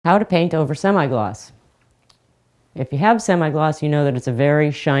How to paint over semi-gloss. If you have semi-gloss, you know that it's a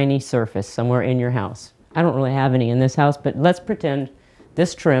very shiny surface somewhere in your house. I don't really have any in this house, but let's pretend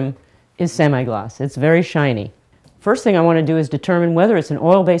this trim is semi-gloss. It's very shiny. First thing I want to do is determine whether it's an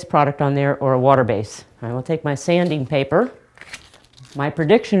oil-based product on there or a water-based. I will take my sanding paper. My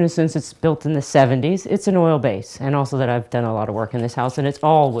prediction is, since it's built in the 70s, it's an oil base, and also that I've done a lot of work in this house and it's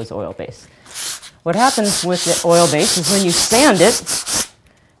always oil based. What happens with the oil base is when you sand it,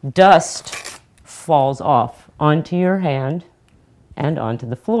 dust falls off onto your hand and onto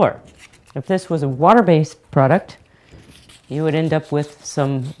the floor. If this was a water-based product, you would end up with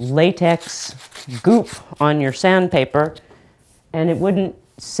some latex goop on your sandpaper, and it wouldn't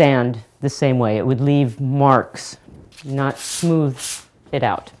sand the same way. It would leave marks, not smooth it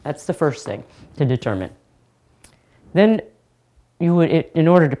out. That's the first thing to determine. Then you would, in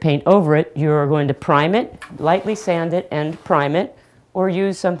order to paint over it, you're going to prime it, lightly sand it and prime it, or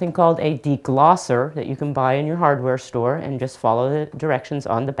use something called a deglosser that you can buy in your hardware store and just follow the directions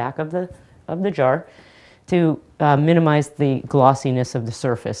on the back of the jar to minimize the glossiness of the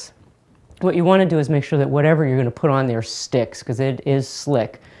surface. What you want to do is make sure that whatever you're going to put on there sticks, because it is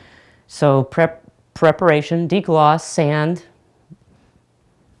slick. So preparation, degloss, sand,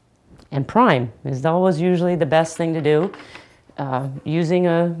 and prime is always usually the best thing to do. Using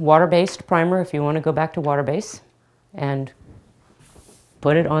a water-based primer if you want to go back to water-based, and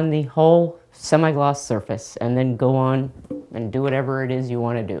put it on the whole semi-gloss surface, and then go on and do whatever it is you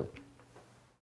want to do.